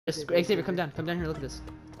Xavier, come down here, look at this.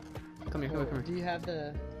 Come here. Do you have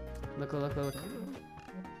the... Look.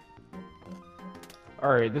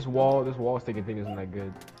 Alright, this wall sticking thing isn't that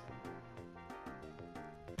good.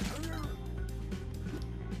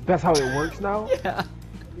 That's how it works now? Yeah.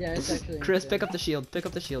 Yeah, it's actually... Chris, pick up the shield.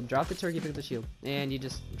 Drop the turkey, pick up the shield. And you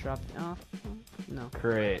just drop it. Oh, no.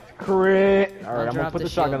 Crit. Alright, I'm gonna drop put the the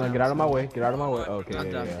shotgun shield on. Get down, out of my so- way. Okay, I'll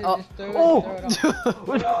drop yeah. it. Yeah, Oh. just throw it, Oh!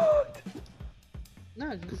 throw it off.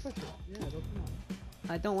 No, just push it. Yeah, it'll come on.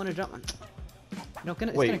 I don't want to drop one. No,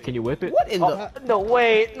 Wait, can you whip it? What in the... No,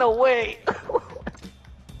 wait!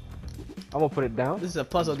 I'm gonna put it down. This is a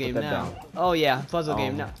puzzle game that now. down. Oh yeah, puzzle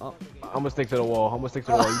game now. Oh. I'm gonna stick to the wall. You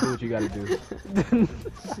do what you gotta do.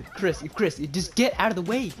 Chris, you just get out of the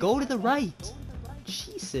way. Go to the right.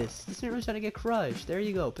 Jesus, this nigga's trying to get crushed. There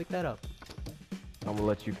you go. Pick that up. I'm gonna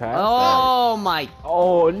let you pass. Oh my.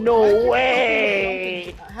 Oh, no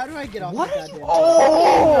way! How do I get off What the are you- goddamn...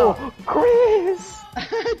 Oh! Chris!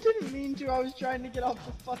 I didn't mean to, I was trying to get off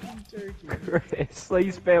the fucking turkey. Chris, so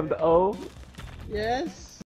you spammed the O? Yes?